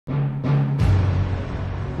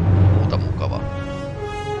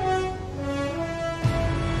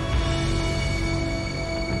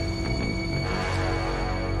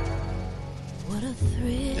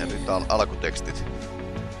alkutekstit.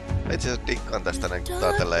 Itse asiassa dikkaan tästä näin, kun tää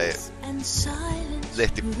on tälleen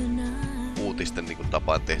lehtiuutisten niin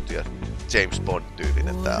tapaan tehty ja James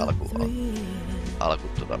Bond-tyylinen tää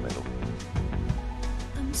menu.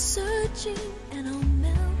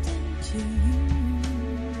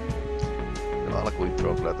 Ja alkuintro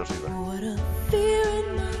on kyllä tosi hyvä.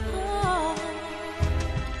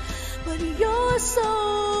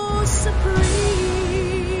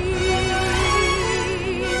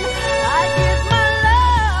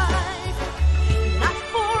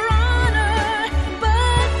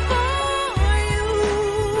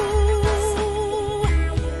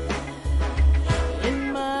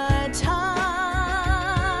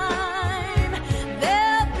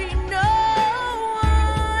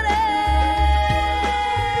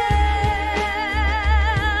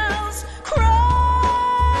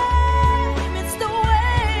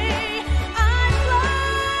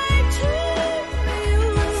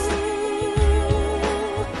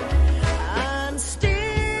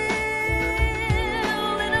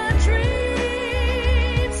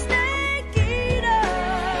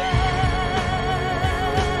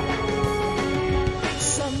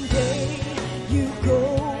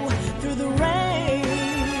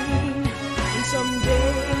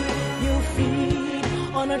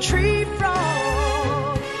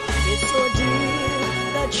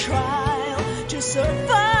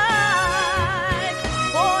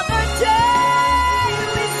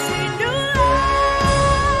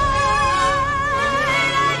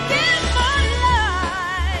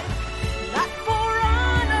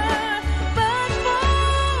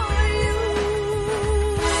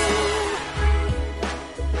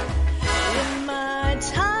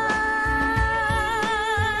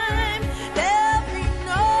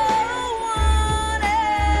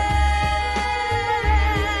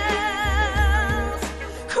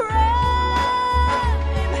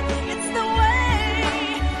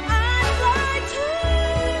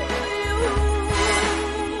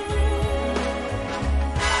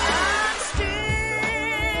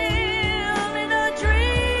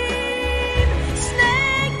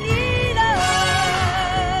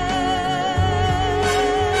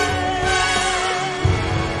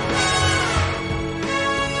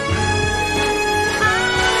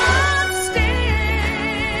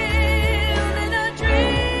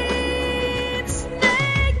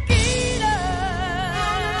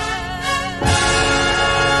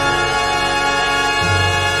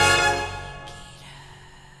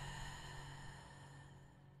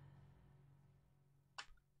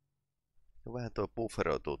 Vähän tuo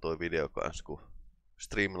bufferoituu tuo video kanssa, kun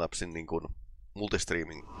Streamlabsin niin kuin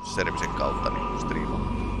multistreaming-servisen kautta niin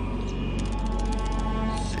striimaa.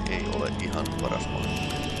 Se ei ole ihan paras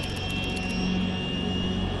mahdollista.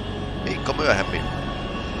 Viikko myöhemmin.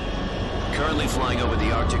 Currently flying over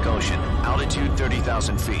the Arctic Ocean, altitude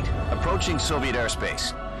 30,000 feet, approaching Soviet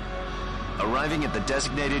airspace. Arriving at the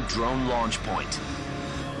designated drone launch point.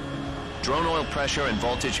 Drone oil pressure and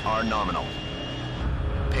voltage are nominal.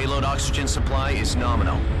 Payload oxygen supply is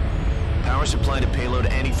nominal. Power supply to payload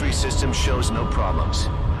antifreeze system shows no problems.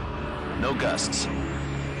 No gusts.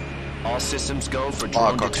 All systems go for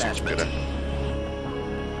drone detachment.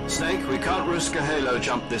 Snake, we can't risk a halo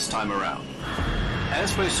jump this time around.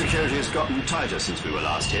 Airspace security has gotten tighter since we were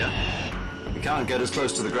last here. We can't get as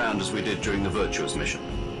close to the ground as we did during the Virtuous mission.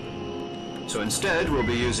 So instead, we'll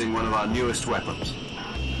be using one of our newest weapons.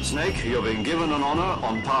 Snake, you're being given an honor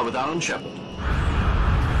on par with Alan Shepard.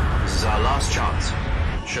 This is our last chance.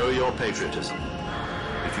 Show your patriotism.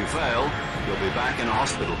 If you fail, you'll be back in a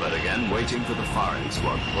hospital bed again, waiting for the firing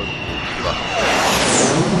squad.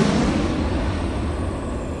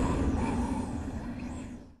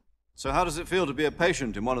 So how does it feel to be a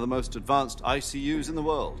patient in one of the most advanced ICUs in the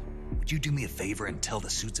world? Would you do me a favor and tell the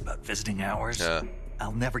suits about visiting hours? Yeah.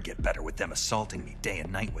 I'll never get better with them assaulting me day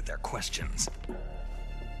and night with their questions.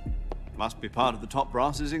 Must be part of the top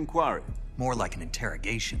brass's inquiry. More like an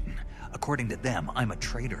interrogation. According to them, I'm a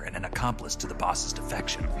traitor and an accomplice to the boss's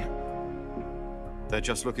defection. They're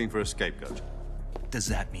just looking for a scapegoat. Does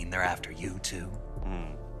that mean they're after you too?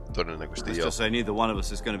 Let's just say neither one of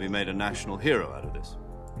us is going to be made a national hero out of this.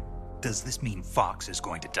 Does this mean Fox is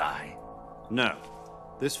going to die? No.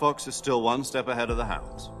 This fox is still one step ahead of the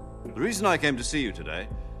hounds. The reason I came to see you today,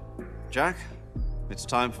 Jack, it's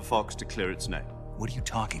time for Fox to clear its name. What are you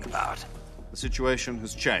talking about? The situation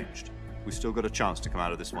has changed. We've still got a chance to come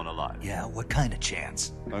out of this one alive. Yeah, what kind of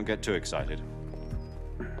chance? Don't get too excited.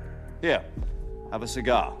 Here, have a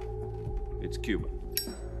cigar. It's Cuban.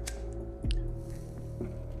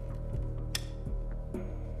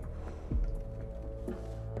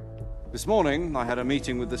 This morning, I had a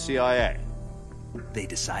meeting with the CIA. They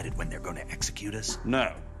decided when they're going to execute us?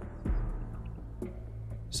 No.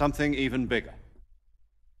 Something even bigger.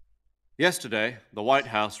 Yesterday, the White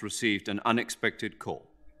House received an unexpected call.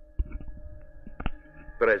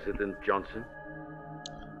 President Johnson?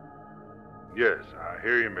 Yes, I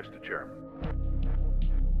hear you, Mr. Chairman.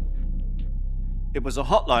 It was a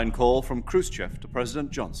hotline call from Khrushchev to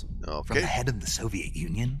President Johnson. From the head of the Soviet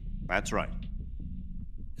Union? That's right.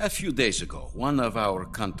 A few days ago, one of our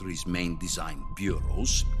country's main design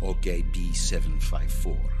bureaus, OKB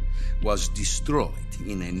 754, was destroyed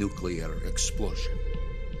in a nuclear explosion.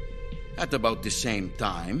 At about the same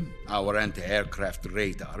time, our anti-aircraft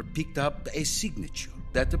radar picked up a signature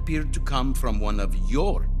that appeared to come from one of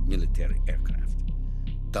your military aircraft.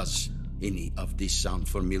 Does any of this sound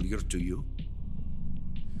familiar to you?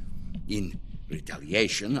 In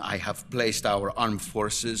retaliation, I have placed our armed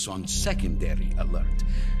forces on secondary alert.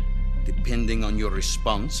 Depending on your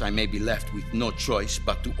response, I may be left with no choice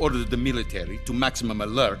but to order the military to maximum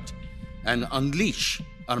alert and unleash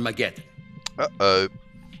Armageddon. Uh-oh.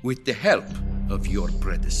 With the help of your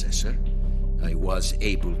predecessor, I was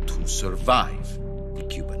able to survive the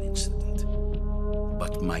Cuban incident.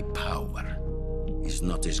 But my power is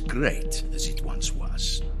not as great as it once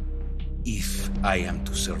was. If I am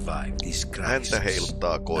to survive this crisis,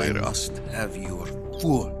 I must have your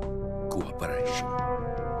full cooperation.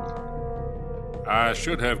 I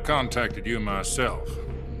should have contacted you myself.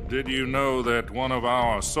 Did you know that one of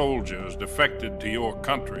our soldiers defected to your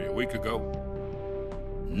country a week ago?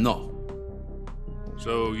 No.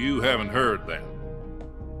 So you haven't heard then.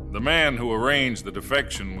 The man who arranged the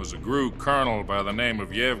defection was a GRU colonel by the name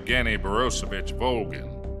of Yevgeny Borisovich Volgin.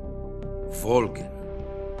 Volgin?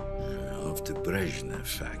 Of the Brezhnev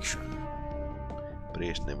faction.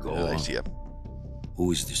 Brezhnev-läisiä.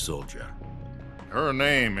 Who is the soldier? Her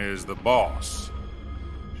name is the Boss.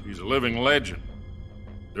 She's a living legend.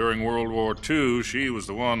 During World War II, she was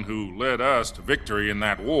the one who led us to victory in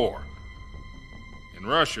that war. In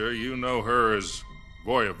Russia, you know her as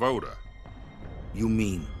Voyevoda. You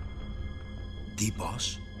mean the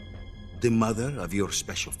Boss? The mother of your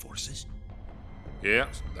special forces?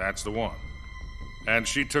 Yes, that's the one. And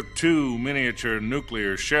she took 2 miniature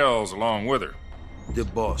nuclear shells along with her. The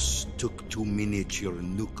Boss took 2 miniature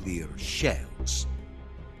nuclear shells?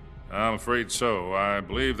 I'm afraid so. I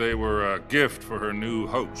believe they were a gift for her new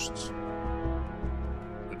hosts.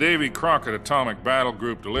 The Davy Crockett Atomic Battle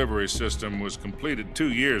Group delivery system was completed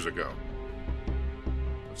 2 years ago.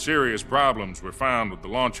 But serious problems were found with the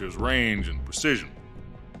launcher's range and precision.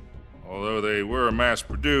 Although they were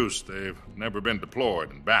mass-produced, they've never been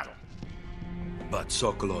deployed in battle. But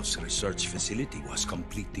Sokolov's research facility was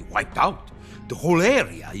completely wiped out. The whole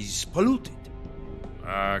area is polluted.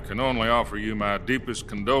 I can only offer you my deepest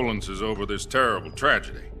condolences over this terrible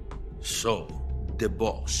tragedy. So, the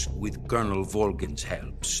Boss, with Colonel Volgin's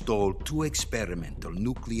help, stole 2 experimental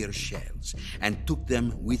nuclear shells and took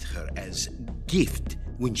them with her as gift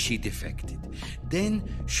when she defected. Then,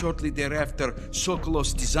 shortly thereafter,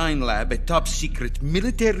 Sokolov's design lab, a top-secret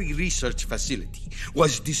military research facility,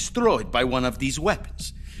 was destroyed by one of these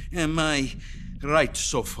weapons. Am I right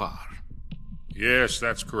so far? Yes,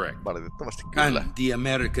 that's correct. Valitettavasti kyllä. And the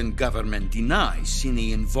American government denies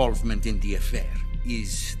any involvement in the affair.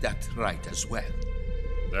 Is that right as well?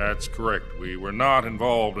 That's correct. We were not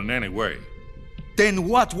involved in any way. Then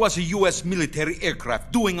what was a U.S. military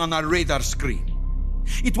aircraft doing on our radar screen?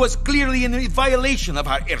 It was clearly in violation of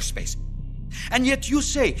our airspace. And yet you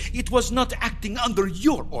say it was not acting under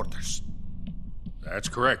your orders. That's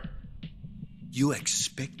correct. You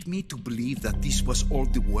expect me to believe that this was all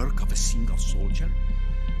the work of a single soldier?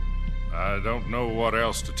 I don't know what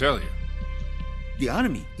else to tell you. The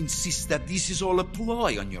Army insists that this is all a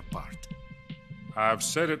ploy on your part. I've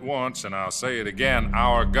said it once and I'll say it again.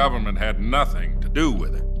 Our government had nothing to do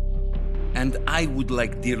with it. And I would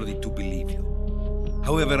like dearly to believe you.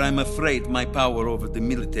 However, I'm afraid my power over the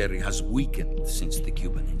military has weakened since the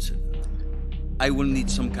Cuban incident. I will need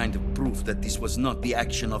some kind of proof that this was not the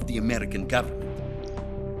action of the American government.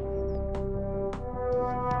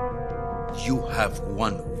 You have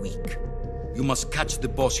 1 week. You must catch the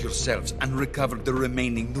Boss yourselves and recover the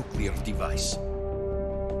remaining nuclear device.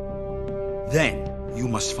 Then, you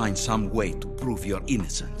must find some way to prove your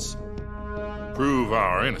innocence. Prove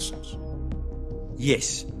our innocence?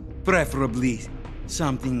 Yes, preferably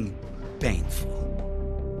something painful.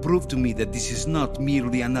 Prove to me that this is not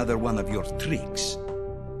merely another one of your tricks.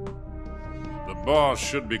 The Boss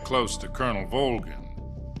should be close to Colonel Volgin.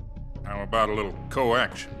 How about a little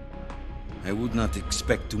co-action? I would not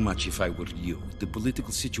expect too much if I were you. The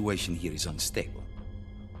political situation here is unstable.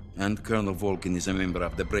 And Colonel Volkin is a member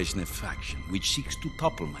of the Brezhnev faction, which seeks to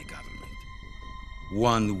topple my government.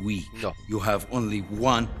 1 week. No. You have only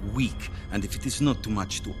 1 week. And if it is not too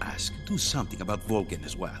much to ask, do something about Volkin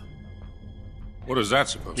as well. What is that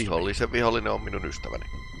supposed to be? Vihollisen vihollinen on minun ystäväni.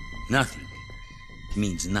 Nothing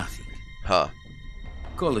means nothing. Ha.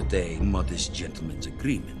 Call it a modest gentleman's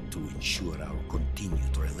agreement to ensure our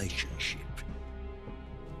continued relationship.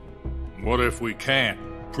 What if we can't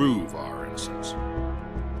prove our innocence?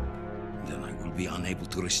 Then I will be unable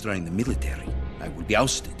to restrain the military. I will be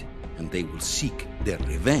ousted, and they will seek their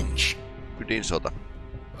revenge. Ydinsota.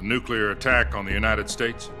 A nuclear attack on the United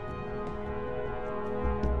States?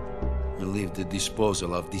 I leave the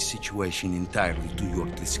disposal of this situation entirely to your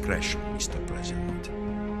discretion, Mr. President.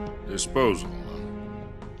 Disposal.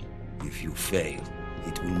 If you fail,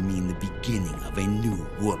 it will mean the beginning of a new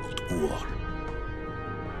world war.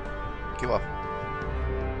 Kiva.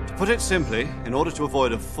 To put it simply, in order to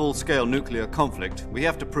avoid a full-scale nuclear conflict, we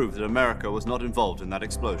have to prove that America was not involved in that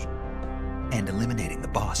explosion. And eliminating the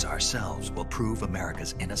boss ourselves will prove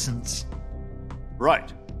America's innocence?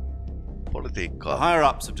 Right. The Politiikkaa.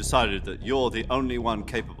 higher-ups have decided that you're the only one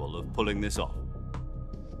capable of pulling this off.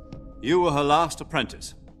 You were her last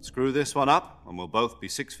apprentice. Screw this one up, and we'll both be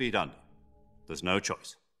 6 feet under. There's no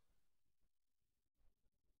choice.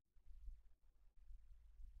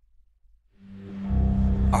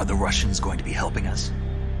 Are the Russians going to be helping us?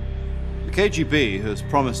 The KGB has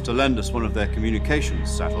promised to lend us one of their communications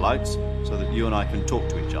satellites so that you and I can talk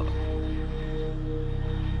to each other.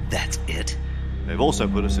 That's it? They've also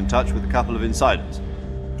put us in touch with a couple of insiders.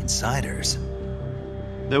 Insiders?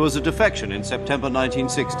 There was a defection in September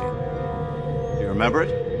 1960. Do you remember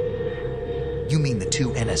it? You mean the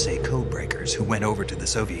 2 NSA codebreakers who went over to the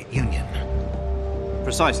Soviet Union?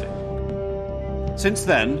 Precisely. Since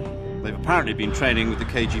then, they've apparently been training with the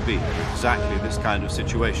KGB for exactly this kind of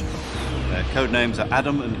situation. Their code names are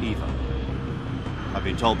Adam and Eva. I've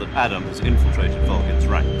been told that Adam has infiltrated Volkin's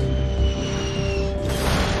ranks.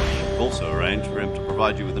 I've also arranged for him to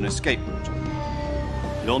provide you with an escape route.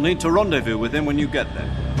 You'll need to rendezvous with him when you get there.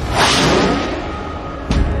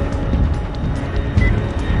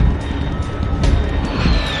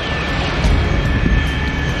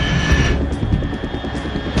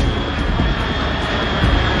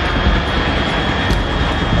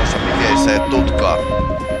 Tutkaa.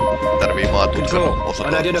 Tarvii maatutkan Control,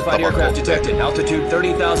 osoittaa. unidentified aircraft detected. Altitude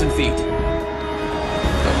 30,000 feet.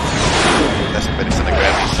 Tässä pelissä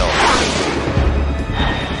näköjään missä on.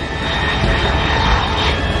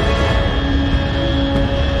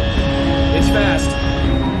 It's fast.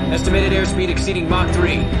 Estimated airspeed exceeding Mach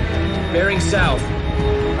 3. Bearing south.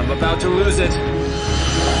 I'm about to lose it.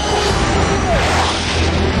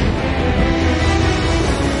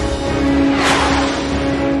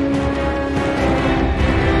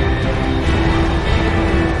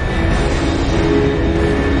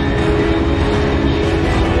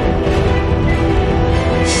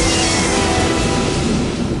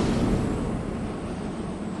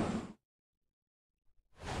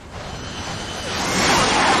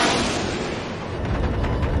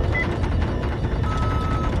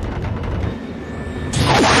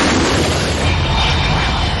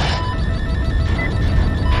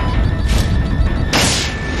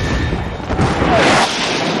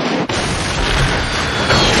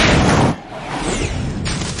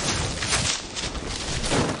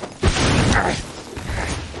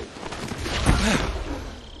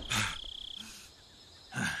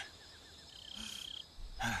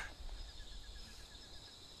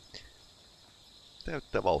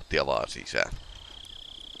 Täyttä vauhtia vaan sisään.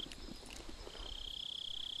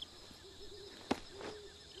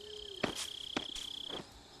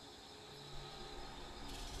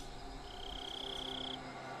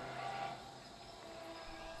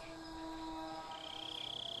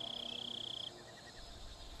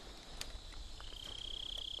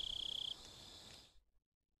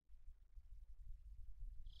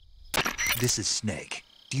 This is Snake.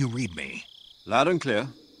 Do you read me? Loud and clear.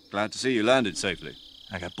 Glad to see you landed safely.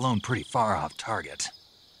 I got blown pretty far off target.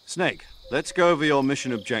 Snake, let's go over your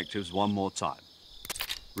mission objectives one more time.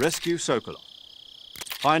 Rescue Sokolov.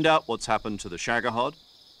 Find out what's happened to the Shagohod,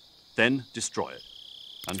 then destroy it.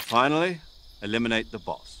 And finally, eliminate the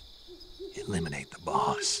boss. Eliminate the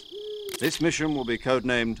boss. This mission will be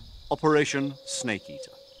codenamed Operation Snake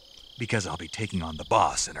Eater. Because I'll be taking on the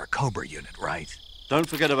boss and her Cobra unit, right? Don't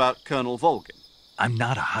forget about Colonel Volkin. I'm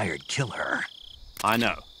not a hired killer. I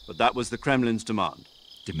know, but that was the Kremlin's demand.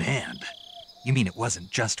 Demand? You mean it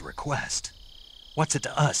wasn't just a request? What's it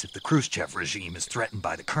to us if the Khrushchev regime is threatened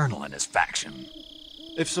by the Colonel and his faction?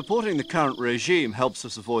 If supporting the current regime helps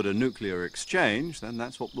us avoid a nuclear exchange, then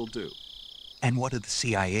that's what we'll do. And what are the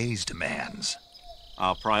CIA's demands?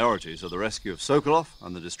 Our priorities are the rescue of Sokolov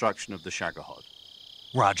and the destruction of the Shagohod.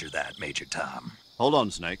 Roger that, Major Tom. Hold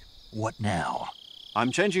on, Snake. What now?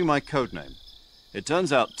 I'm changing my codename. It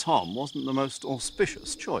turns out Tom wasn't the most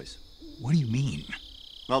auspicious choice. What do you mean?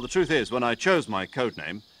 Well, the truth is, when I chose my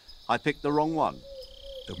codename, I picked the wrong one.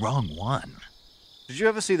 The wrong one? Did you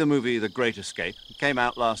ever see the movie The Great Escape? It came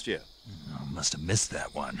out last year. Oh, must have missed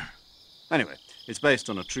that one. Anyway, it's based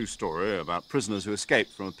on a true story about prisoners who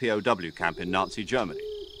escaped from a POW camp in Nazi Germany.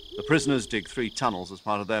 The prisoners dig 3 tunnels as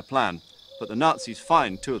part of their plan, but the Nazis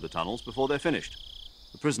find 2 of the tunnels before they're finished.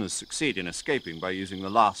 The prisoners succeed in escaping by using the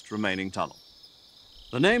last remaining tunnel.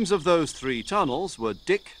 The names of those 3 tunnels were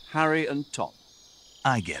Dick, Harry, and Tom.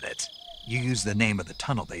 I get it. You used the name of the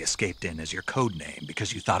tunnel they escaped in as your code name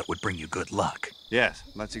because you thought it would bring you good luck. Yes,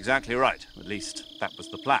 that's exactly right. At least, that was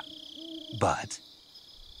the plan. But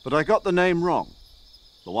I got the name wrong.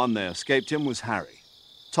 The one they escaped in was Harry.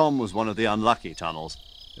 Tom was one of the unlucky tunnels.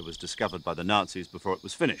 It was discovered by the Nazis before it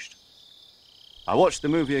was finished. I watched the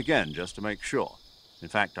movie again just to make sure. In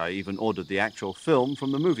fact, I even ordered the actual film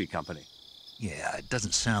from the movie company. yeah, it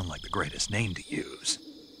doesn't sound like the greatest name to use.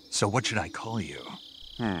 So what should I call you?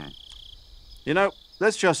 You know,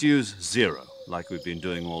 let's just use Zero, like we've been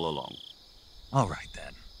doing all along. All right,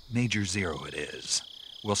 then. Major Zero it is.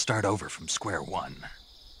 We'll start over from square one.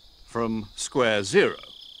 From square zero.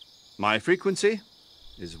 My frequency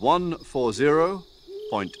is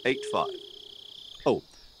 140.85. Oh,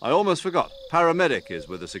 I almost forgot. Paramedic is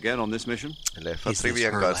with us again on this mission. Is this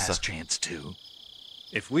Leffatrivian her kanssa. last chance too?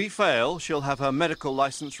 If we fail, she'll have her medical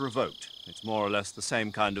license revoked. It's more or less the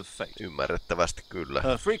same kind of fate. Ymmärrettävästi kyllä.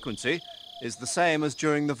 Her frequency is the same as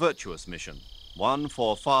during the Virtuous mission,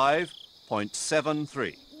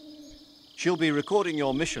 145.73. She'll be recording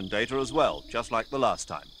your mission data as well, just like the last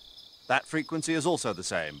time. That frequency is also the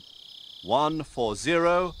same,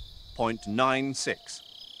 140.96.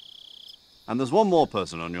 And there's one more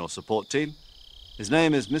person on your support team. His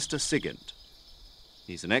name is Mr. Sigint.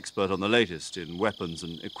 He's an expert on the latest in weapons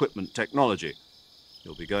and equipment technology.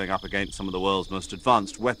 You'll be going up against some of the world's most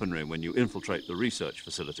advanced weaponry when you infiltrate the research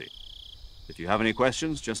facility. If you have any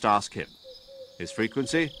questions, just ask him. His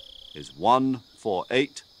frequency is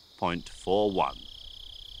 148.41.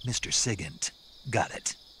 Mr. Sigint. Got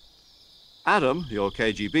it. Adam, your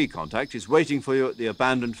KGB contact, is waiting for you at the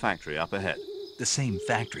abandoned factory up ahead. The same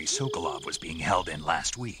factory Sokolov was being held in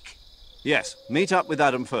last week. Yes, meet up with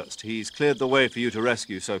Adam first. He's cleared the way for you to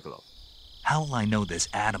rescue Sokolov. How'll I know this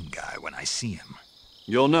Adam guy when I see him?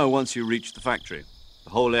 You'll know once you reach the factory. The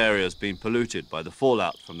whole area's been polluted by the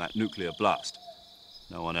fallout from that nuclear blast.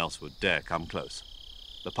 No one else would dare come close.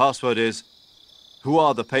 The password is, Who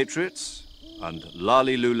are the Patriots? And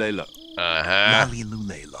Lali Lulelo. Lali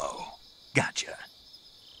Lulelo. Gotcha.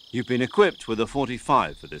 You've been equipped with a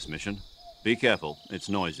 45 for this mission. Be careful, it's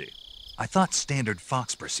noisy. I thought standard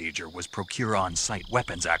Fox procedure was procure on-site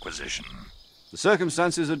weapons acquisition. The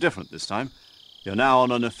circumstances are different this time. You're now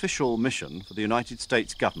on an official mission for the United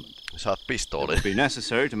States government. Saat It pistooli. would be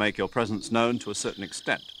necessary to make your presence known to a certain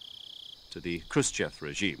extent. To the Khrushchev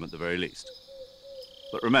regime, at the very least.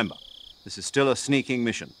 But remember, this is still a sneaking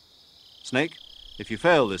mission. Snake, if you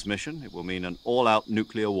fail this mission, it will mean an all-out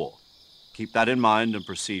nuclear war. Keep that in mind and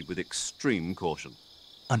proceed with extreme caution.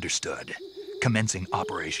 Understood. Commencing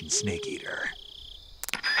Operation Snake Eater.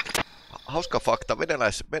 Hauska fakta,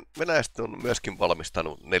 venäläiset on myöskin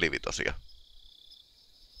valmistanut 4-vitosia.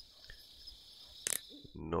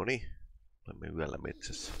 Noni, olemme yöllä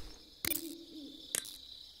metsässä.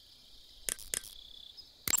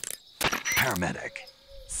 Paramedic.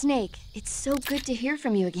 Snake, it's so good to hear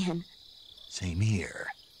from you again. Same here.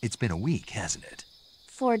 It's been a week, hasn't it?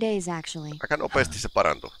 4 days, actually. Aika nopeasti se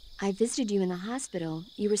parantui. I visited you in the hospital.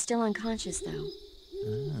 You were still unconscious, though.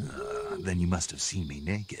 Then you must have seen me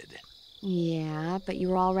naked. Yeah, but you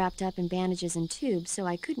were all wrapped up in bandages and tubes, so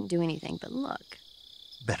I couldn't do anything but look.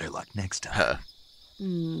 Better luck next time.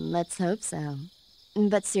 Let's hope so.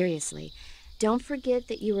 But seriously, don't forget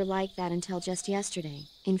that you were like that until just yesterday.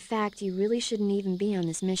 In fact, you really shouldn't even be on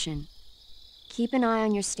this mission. Keep an eye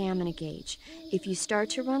on your stamina gauge. If you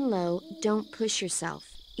start to run low, don't push yourself.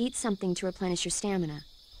 Eat something to replenish your stamina.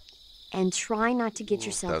 And try not to get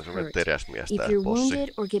yourself hurt. If you're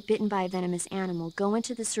wounded or get bitten by a venomous animal, go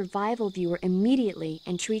into the survival viewer immediately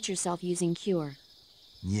and treat yourself using Cure.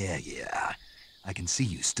 Yeah. I can see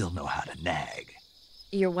you still know how to nag.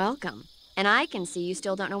 You're welcome. And I can see you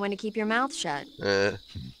still don't know when to keep your mouth shut.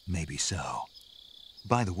 Maybe so.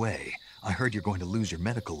 By the way, I heard you're going to lose your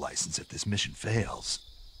medical license if this mission fails.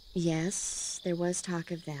 Yes, there was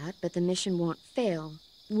talk of that, but the mission won't fail,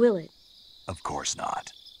 will it? Of course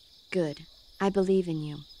not. Good. I believe in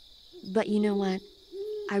you. But you know what?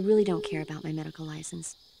 I really don't care about my medical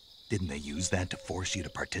license. Didn't they use that to force you to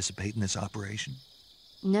participate in this operation?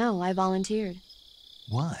 No, I volunteered.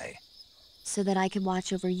 Why? So that I could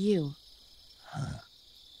watch over you. Huh.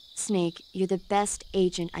 Snake, you're the best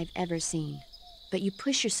agent I've ever seen. But you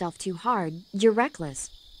push yourself too hard. You're reckless.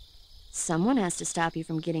 Someone has to stop you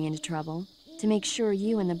from getting into trouble, to make sure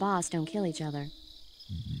you and the boss don't kill each other.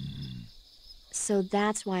 So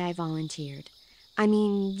that's why I volunteered. I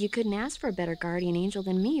mean, you couldn't ask for a better guardian angel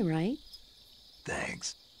than me, right?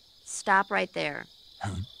 Thanks. Stop right there.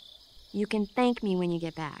 Huh? You can thank me when you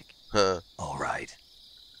get back. All right.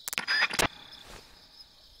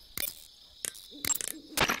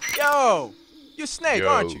 Yo! You're Snake,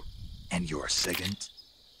 aren't you? And you're Sigint?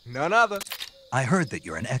 None other. I heard that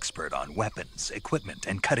you're an expert on weapons, equipment,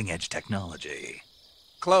 and cutting-edge technology.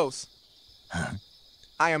 Close. Huh?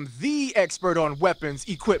 I am the expert on weapons,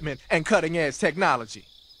 equipment, and cutting-edge technology.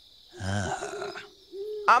 Ah.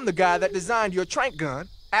 I'm the guy that designed your trank gun,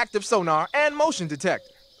 active sonar, and motion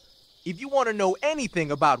detector. If you want to know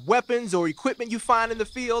anything about weapons or equipment you find in the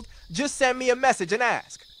field, just send me a message and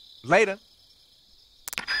ask. Later.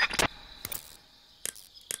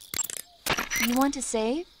 You want to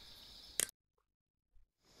save?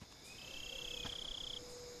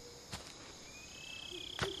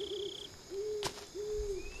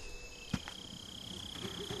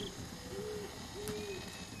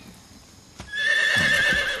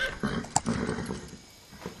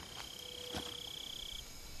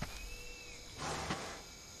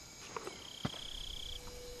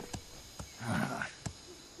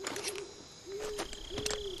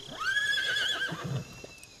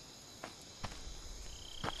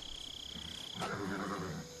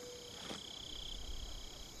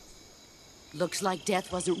 Looks like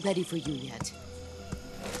death wasn't ready for you yet.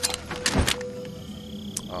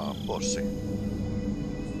 Bossi.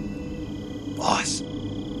 Boss.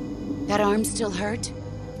 That arm still hurt?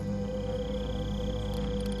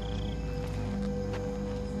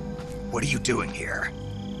 What are you doing here?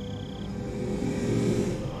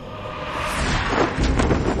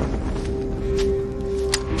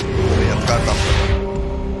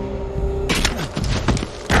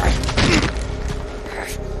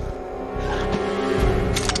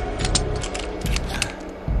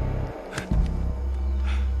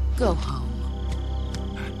 Go home.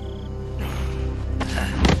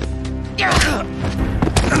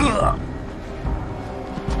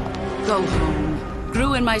 Go home.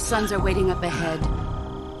 Gru and my sons are waiting up ahead.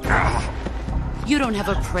 You don't have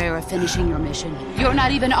a prayer of finishing your mission. You're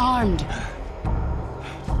not even armed.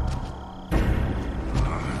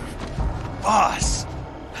 Boss!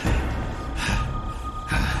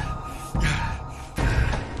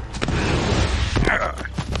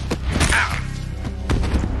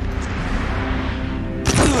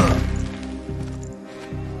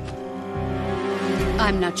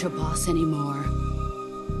 I'm not your boss anymore.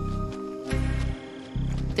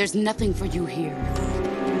 There's nothing for you here.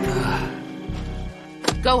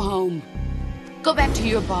 Go home. Go back to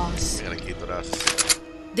your boss.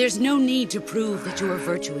 There's no need to prove that you are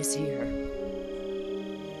virtuous here.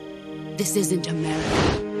 This isn't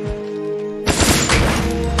America.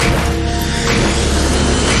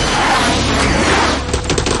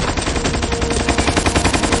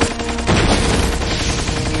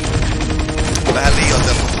 Vähän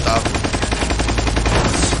liioiteltu, mutta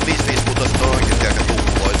 5-5 putosi toi oikeesti aika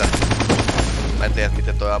tukkoita. Mä en tiedä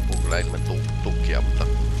miten toi ampuu kyllä ilman tukkia, mutta...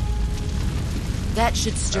 That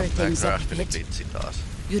should stir things up a bit. Vitsi taas.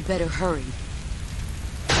 You'd better hurry.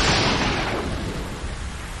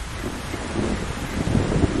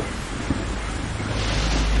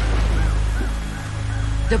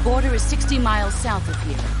 The border is 60 miles south of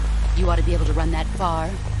here. You ought to be able to run that far.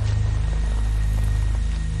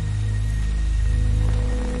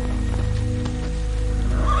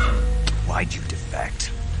 Why'd you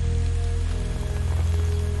defect?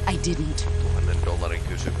 I didn't. $1,000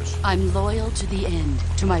 kysymys. I'm loyal to the end,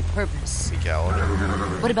 to my purpose. Mikä on?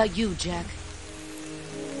 What about you, Jack?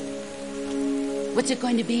 What's it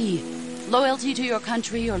going to be? Loyalty to your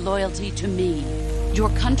country or loyalty to me? Your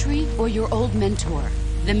country or your old mentor?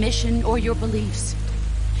 The mission or your beliefs?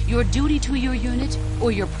 Your duty to your unit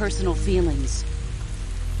or your personal feelings?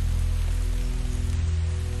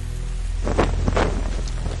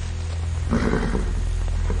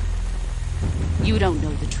 You don't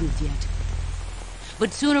know the truth yet.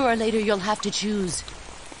 But sooner or later you'll have to choose.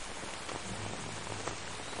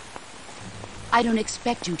 I don't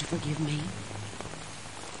expect you to forgive me.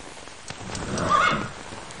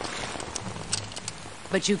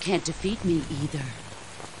 But you can't defeat me either.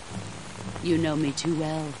 You know me too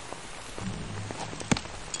well.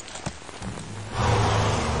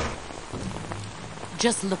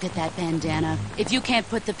 Just look at that bandana. If you can't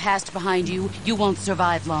put the past behind you, you won't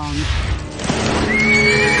survive long.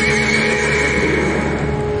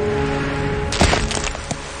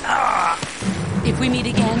 If we meet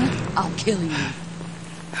again, I'll kill you.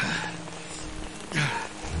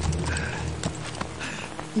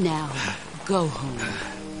 Now, go home.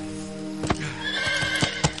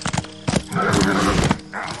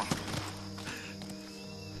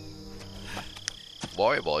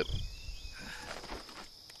 Voi voi.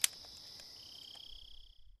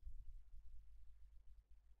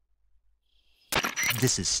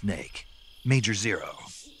 This is Snake. Major Zero.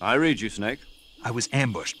 I read you, Snake. I was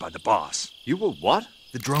ambushed by the boss. You were what?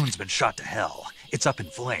 The drone's been shot to hell. It's up in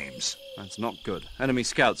flames. That's not good. Enemy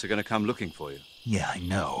scouts are going to come looking for you. Yeah, I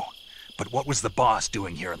know. But what was the boss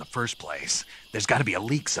doing here in the first place? There's got to be a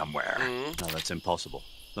leak somewhere. No, that's impossible.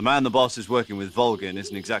 The man the boss is working with, Volgin,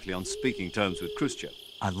 isn't exactly on speaking terms with Khrushchev.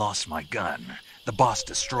 I lost my gun. The boss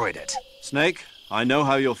destroyed it. Snake, I know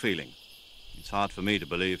how you're feeling. It's hard for me to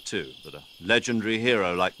believe, too, that a legendary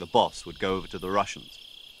hero like the boss would go over to the Russians.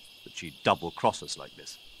 That she'd double-cross us like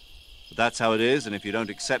this. But that's how it is, and if you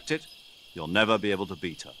don't accept it, you'll never be able to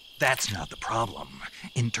beat her. That's not the problem.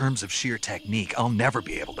 In terms of sheer technique, I'll never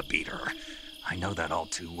be able to beat her. I know that all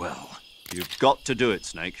too well. You've got to do it,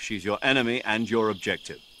 Snake. She's your enemy and your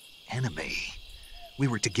objective. Enemy? We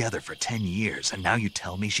were together for 10 years, and now you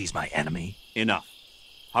tell me she's my enemy? Enough.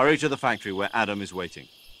 Hurry to the factory where Adam is waiting.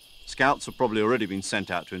 Scouts have probably already been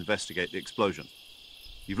sent out to investigate the explosion.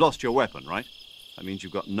 You've lost your weapon, right? That means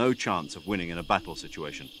you've got no chance of winning in a battle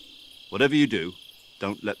situation. Whatever you do,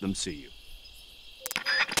 don't let them see you.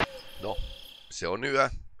 No, se on yö.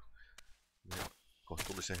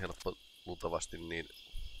 Kohtuullisen helppo luultavasti niin.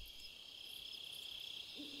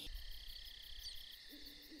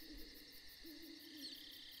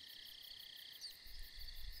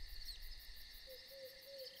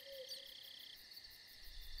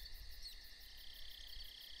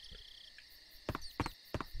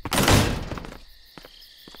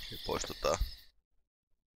 Poistutaan.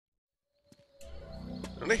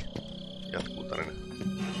 Noniin, jatkuu tarina.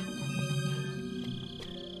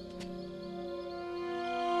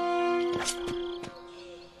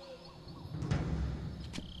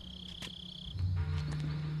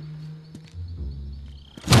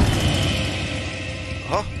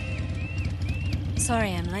 Huh?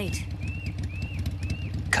 Sorry I'm late.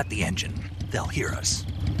 Cut the engine. They'll hear us.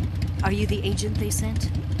 Are you the agent they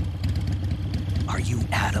sent? Are you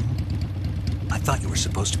Adam? I thought you were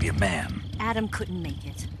supposed to be a man. Adam couldn't make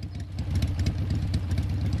it.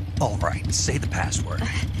 All right, say the password.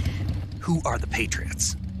 Who are the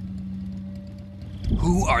Patriots?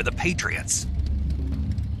 Who are the Patriots?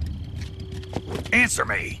 Answer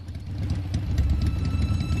me!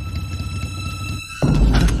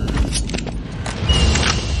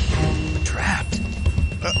 Trapped.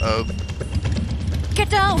 Uh-oh. Get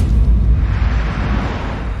down!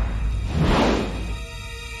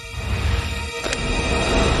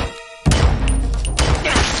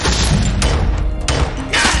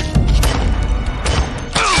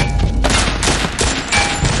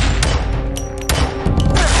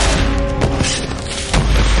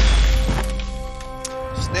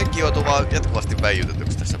 Snake joutuu vaan jatkuvasti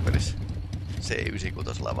väijytetyksi tässä pelissä.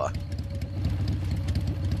 C96 vaan.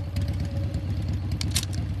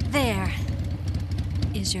 There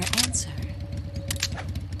is your answer.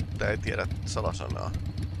 Tää ei tiedä salasanaa.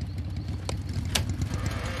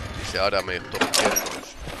 Siis se Adam ei oo tullut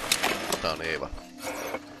kertomus. Tää on Eeva.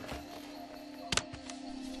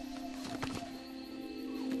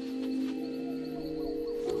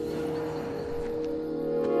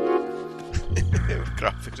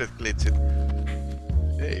 Graafiset glitchit.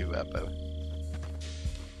 Ei hyvää päivää.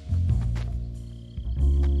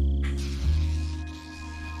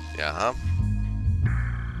 Jaha.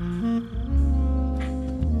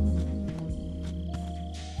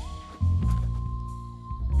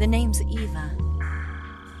 The name's Eva.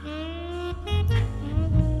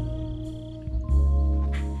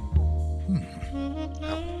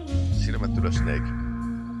 Silmät ylös, Snake.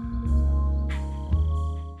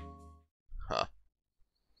 Huh.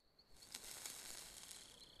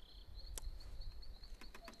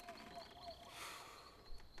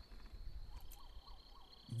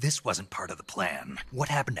 This wasn't part of the plan. What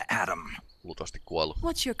happened to Adam? Luultavasti kuollut.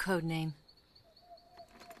 What's your code name?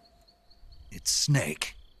 It's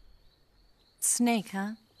Snake. Snake,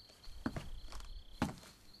 huh?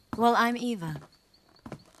 Well, I'm Eva.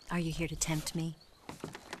 Are you here to tempt me?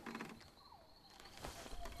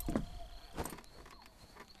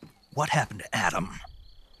 What happened to Adam?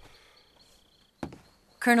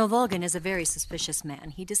 Colonel Volgan is a very suspicious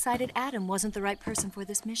man. He decided Adam wasn't the right person for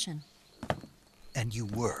this mission. And you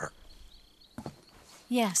were?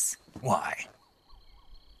 Yes. Why?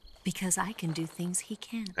 Because I can do things he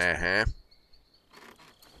can't.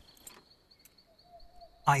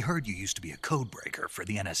 I heard you used to be a codebreaker for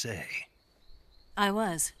the NSA. I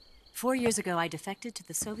was. 4 years ago, I defected to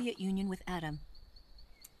the Soviet Union with Adam.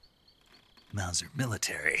 Mauser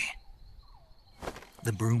military.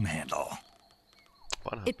 The broom handle.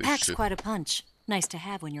 It packs quite a punch. Nice to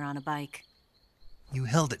have when you're on a bike. You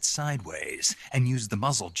held it sideways and used the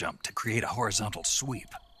muzzle jump to create a horizontal sweep.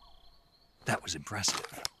 That was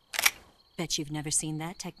impressive. Bet you've never seen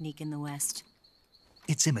that technique in the West.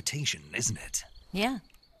 It's imitation, isn't it? Yeah.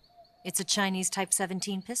 It's a Chinese Type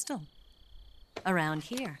 17 pistol. Around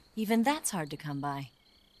here, even that's hard to come by.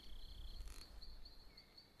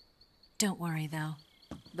 Don't worry, though.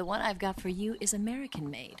 The one I've got for you is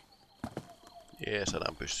American-made. Jee,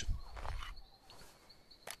 saadaan pyssy.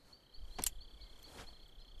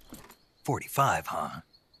 45, huh?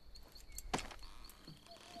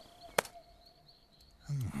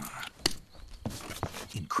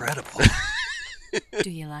 Incredible. Do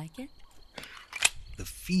you like it? The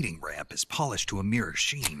feeding ramp is polished to a mirror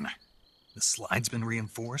sheen. The slide's been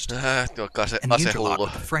reinforced. Tuo And the interlock asehullu.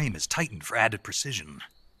 with the frame is tightened for added precision.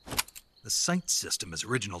 The sight system is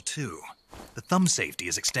original too. The thumb safety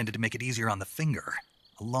is extended to make it easier on the finger.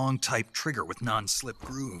 A long type trigger with non-slip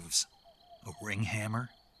grooves. A ring hammer.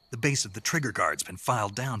 The base of the trigger guard's been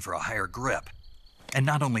filed down for a higher grip. And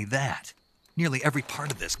not only that, nearly every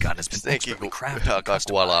part of this gun has been Snake expertly kun crafted and alkaa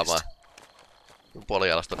kuolaamaan. customized.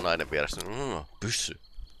 Polialaston nainen vieressä. Pyssy.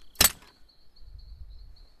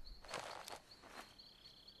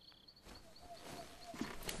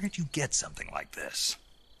 Where'd you get something like this?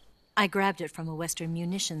 I grabbed it from a Western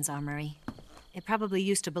munitions armory. It probably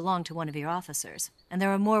used to belong to one of your officers, and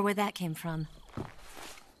there are more where that came from.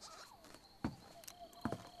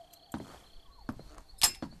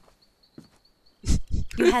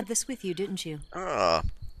 You had this with you, didn't you?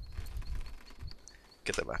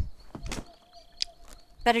 Kätevää.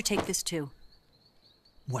 Better take this too.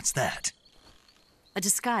 What's that? A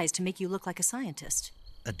disguise to make you look like a scientist.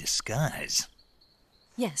 A disguise?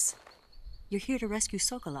 Yes. You're here to rescue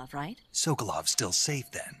Sokolov, right? Sokolov's still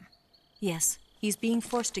safe then? Yes. He's being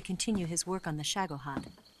forced to continue his work on the Shagohod.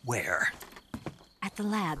 Where? At the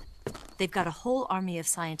lab. They've got a whole army of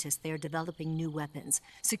scientists there developing new weapons.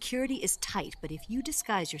 Security is tight, but if you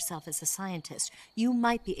disguise yourself as a scientist, you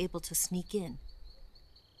might be able to sneak in.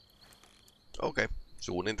 Okay.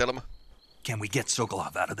 Suunnitelma. Can we get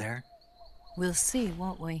Sokolov out of there? We'll see,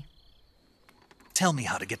 won't we? Tell me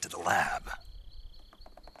how to get to the lab.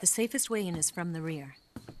 The safest way in is from the rear.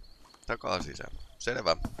 Takaa sisään.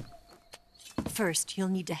 Selvä. First, you'll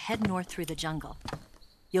need to head north through the jungle.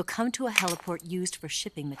 You'll come to a heliport used for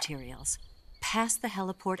shipping materials. Pass the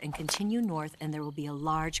heliport and continue north, and there will be a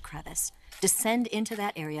large crevice. Descend into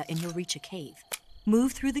that area, and you'll reach a cave.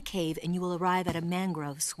 Move through the cave, and you will arrive at a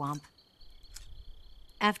mangrove swamp.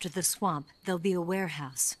 After the swamp, there'll be a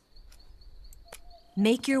warehouse.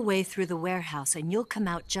 Make your way through the warehouse, and you'll come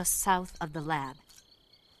out just south of the lab.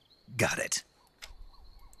 Got it.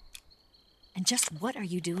 And just what are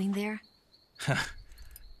you doing there?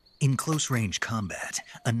 In close-range combat,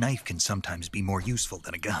 a knife can sometimes be more useful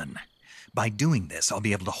than a gun. By doing this, I'll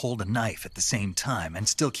be able to hold a knife at the same time and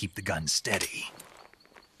still keep the gun steady.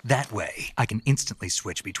 That way, I can instantly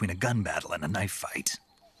switch between a gun battle and a knife fight.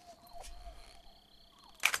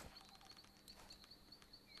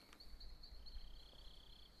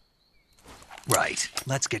 Right,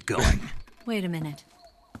 let's get going. Wait a minute.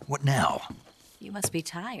 What now? You must be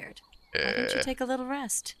tired. Why don't you take a little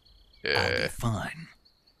rest? I'll be fine.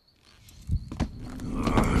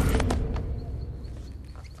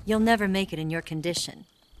 You'll never make it in your condition.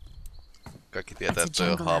 Kaikki tietää, That's a että toi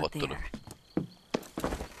on jungle out haavoittunut. there.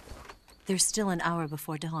 There's still an hour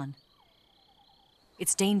before dawn.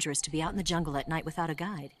 It's dangerous to be out in the jungle at night without a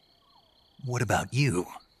guide. What about you?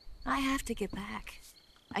 I have to get back.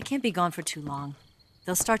 I can't be gone for too long.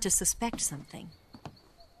 They'll start to suspect something.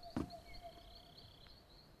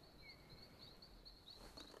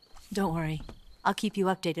 Don't worry. I'll keep you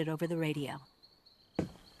updated over the radio.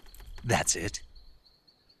 That's it?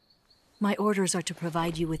 My orders are to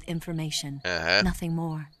provide you with information. Nothing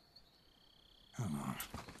more.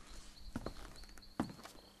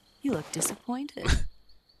 You look disappointed.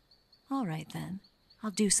 All right, then.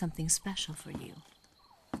 I'll do something special for you.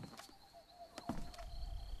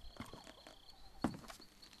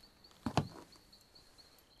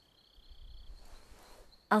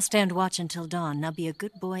 I'll stand watch until dawn. Now be a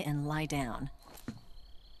good boy and lie down.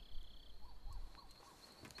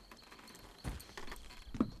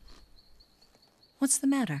 What's the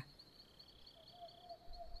matter?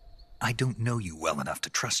 I don't know you well enough to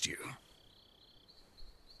trust you.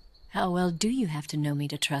 How well do you have to know me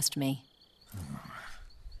to trust me?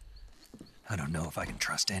 I don't know if I can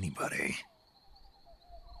trust anybody.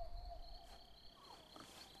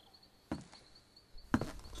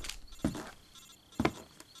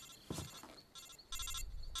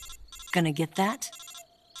 Gonna get that?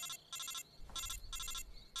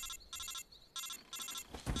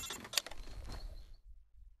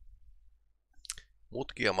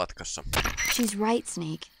 Mutkia matkassa. She's right,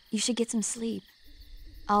 Snake. You should get some sleep.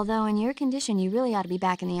 Although in your condition, you really ought to be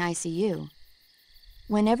back in the ICU.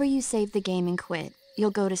 Whenever you save the game and quit,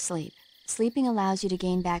 you'll go to sleep. Sleeping allows you to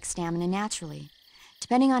gain back stamina naturally.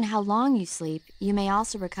 Depending on how long you sleep, you may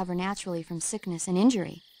also recover naturally from sickness and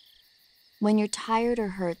injury. When you're tired or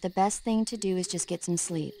hurt, the best thing to do is just get some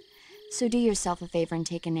sleep. So do yourself a favor and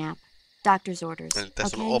take a nap. Doctor's orders, Eli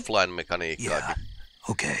tässä okay? on offline-mekaniikkaakin. Yeah,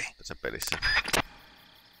 okay. Tässä pelissä.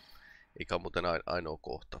 Eikä ole muuten ainoa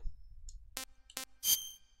kohta.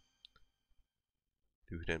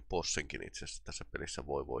 Yhden bossenkin itse asiassa tässä pelissä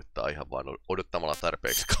voi voittaa ihan vaan odottamalla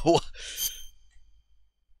tarpeeksi kauan.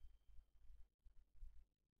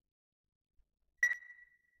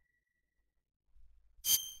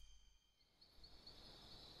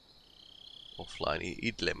 Offline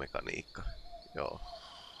idle-mekaniikka. Joo.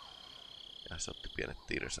 Ja se otti pienet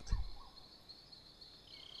tirsat.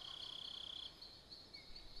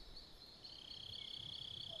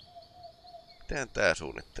 Mitähän tää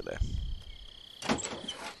suunnittelee?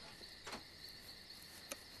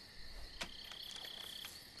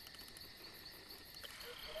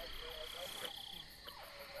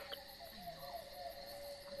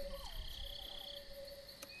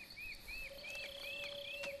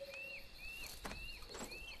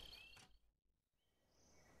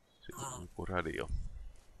 Joku radio.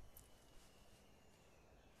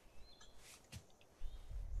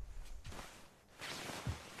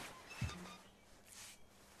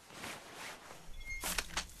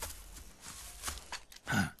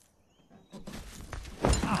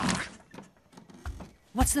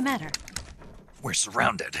 What's the matter? We're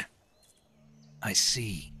surrounded. I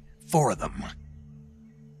see 4 of them.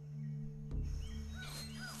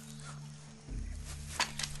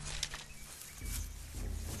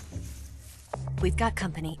 We've got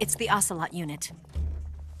company. It's the Ocelot unit.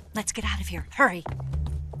 Let's get out of here. Hurry!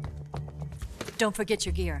 Don't forget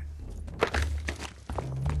your gear.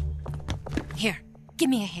 Here, give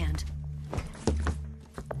me a hand.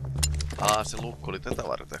 Se lukko oli tätä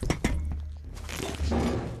varten.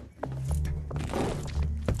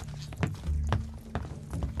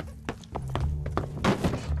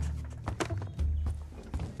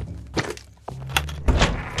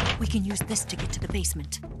 We can use this to get to the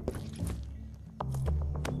basement.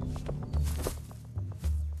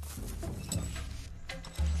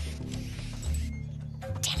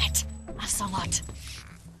 Damn it! Ocelot.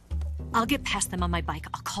 I'll get past them on my bike.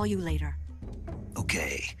 I'll call you later.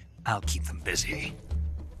 Okay, I'll keep them busy.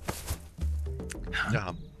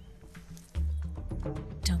 Jaha.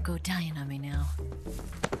 Don't go dying on me now.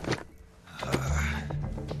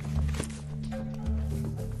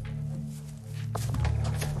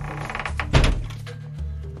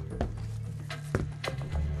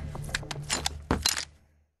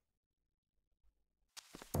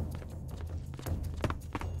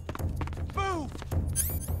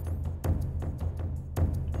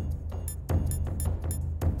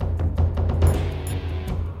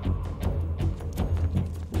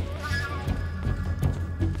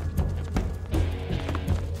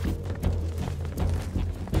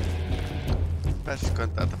 Pääsisikö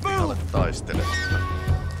täältä pihalle taistelemaan?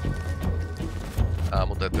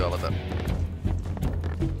 Mun täytyy avata.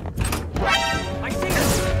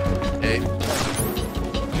 Ei.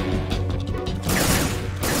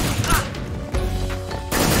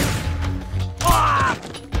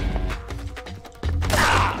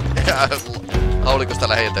 Haulikosta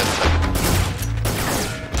läheltä.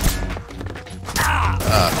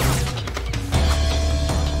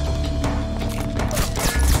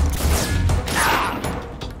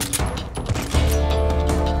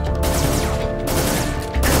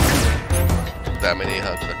 Tää meni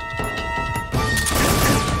ihan kyllä.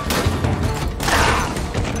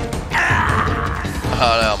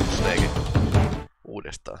 Ne ampui Snakein.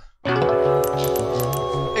 Uudestaan.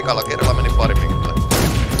 Ekalla kerralla meni paremmin kyllä.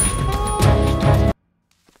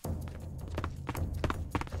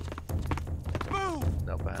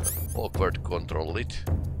 Nää on vähän awkward controllit.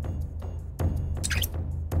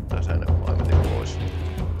 sen vaimetin pois.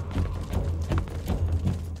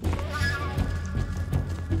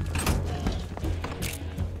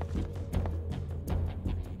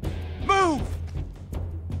 Move!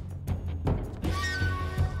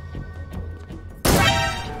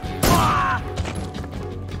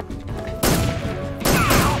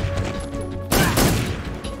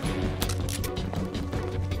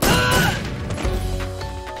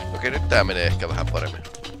 Okei, nyt tää menee ehkä vähän paremmin.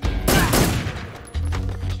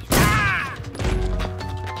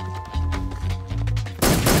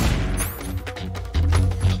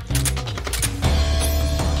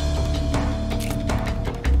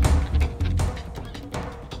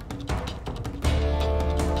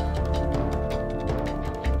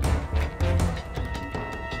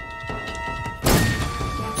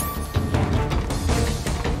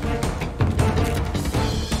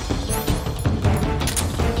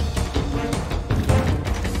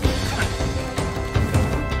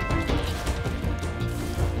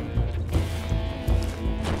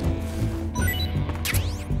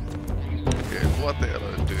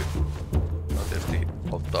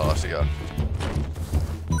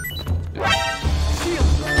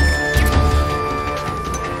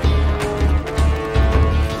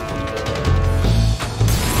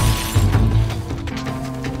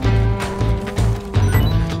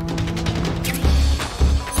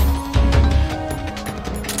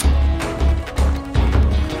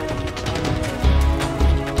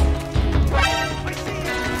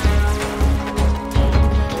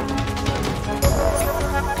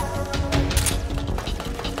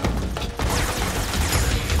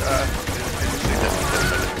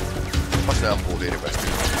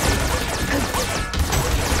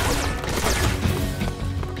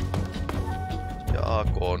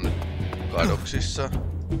 Kadoksissa.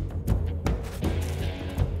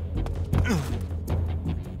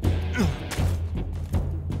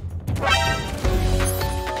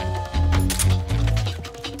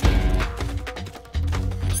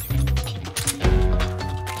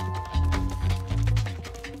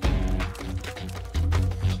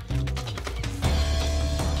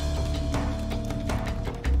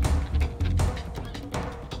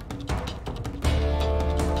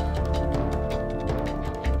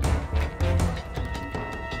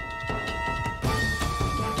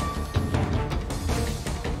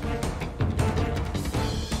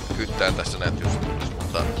 Tässä näet just tullis,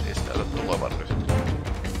 mutta ei sitä ole tulevan nyt.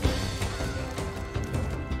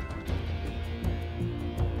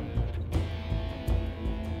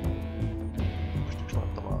 Pystyykö mä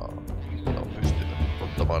ottamaan? No, pystyy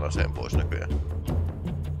ottamaan aseen pois näköjään.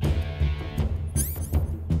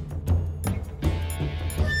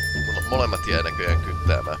 Molemmat jää näköjään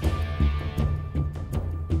kyttäämään.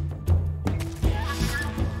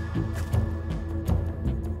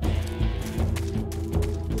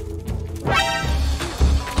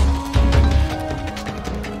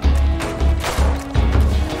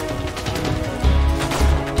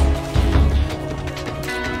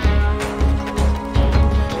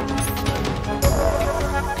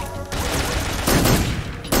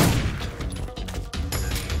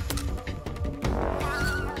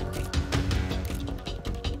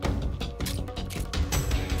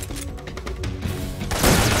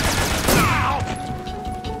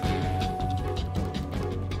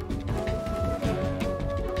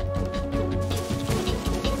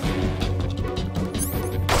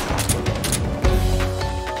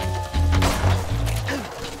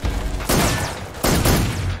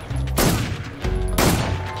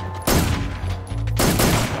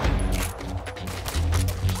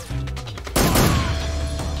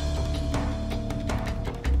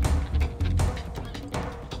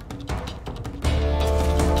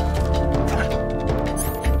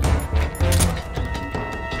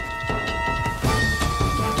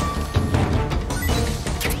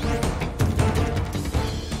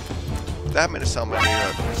 Tähän mennessä on mennyt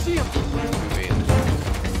ihan hyvin.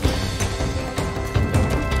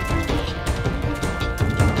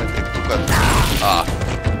 Mä en tiedä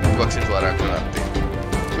tukaksin suoraan granaattiin.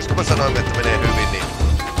 Koska mä sanoin, että menee hyvin, niin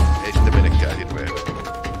ei sitten menekään hirveen hyvin.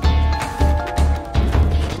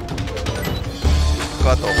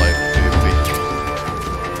 Katolla joku tyyppi.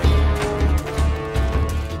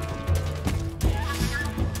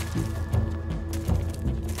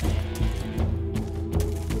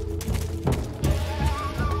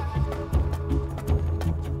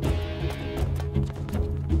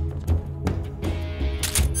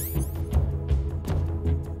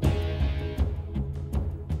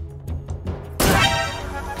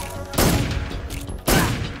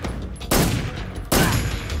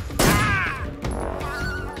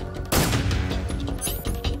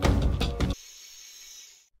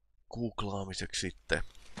 googlaamiseksi sitten.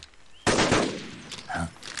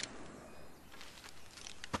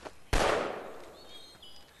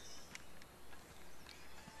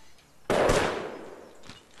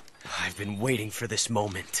 I've been waiting for this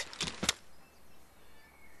moment.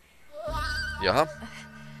 Jaha.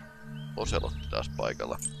 Oselotti taas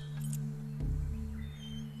paikalla.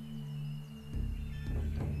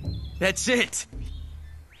 That's it.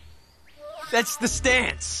 That's the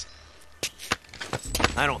stance.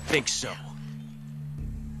 I don't think so.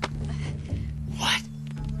 What?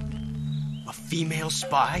 A female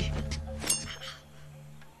spy?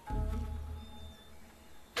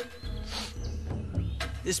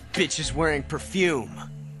 This bitch is wearing perfume.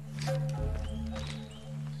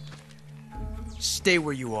 Stay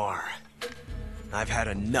where you are. I've had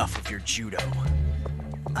enough of your judo.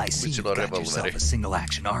 I see you've got yourself a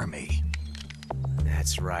single-action army.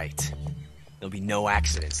 That's right. There'll be no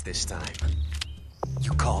accidents this time.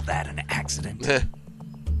 You call that an accident?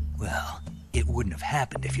 Well, it wouldn't have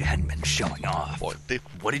happened if you hadn't been showing off.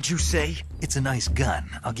 What did you say? It's a nice gun,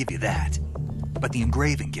 I'll give you that. But the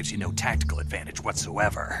engraving gives you no tactical advantage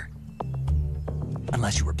whatsoever.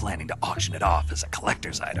 Unless you were planning to auction it off as a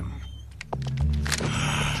collector's item.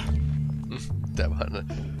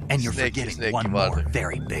 And you're forgetting one more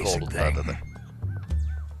very basic thing.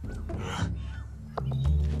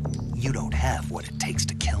 You don't have what it takes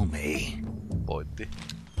to kill me.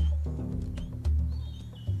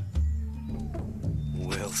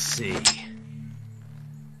 We'll see.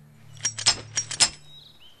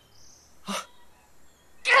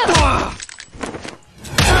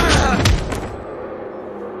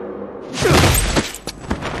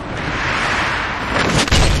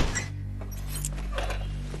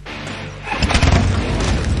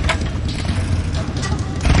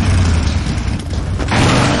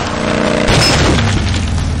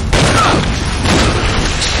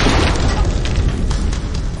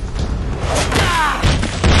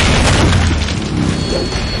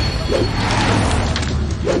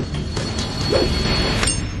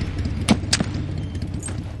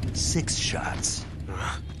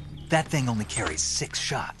 That thing only carries 6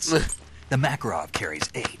 shots. The Makarov carries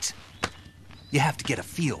 8. You have to get a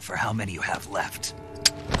feel for how many you have left.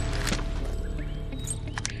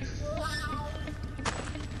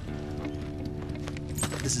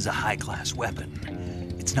 This is a high-class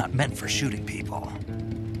weapon. It's not meant for shooting people.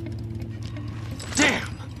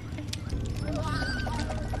 Damn!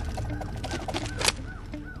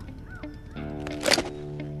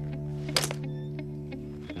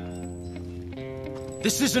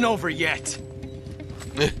 This isn't over yet.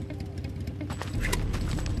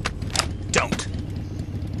 Don't.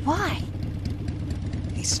 Why?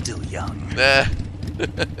 He's still young. Yeah.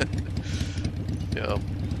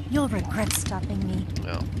 You'll regret stopping me.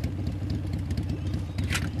 Yeah.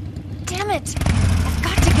 Damn it! I've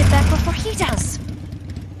got to get back before he does.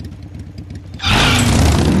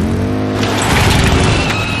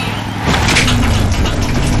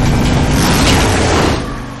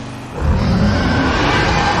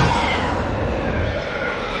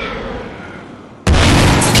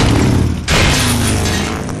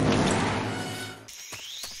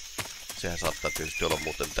 Sehän saattaa tietysti olla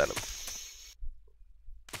muuten täällä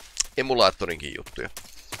emulaattorinkin juttuja.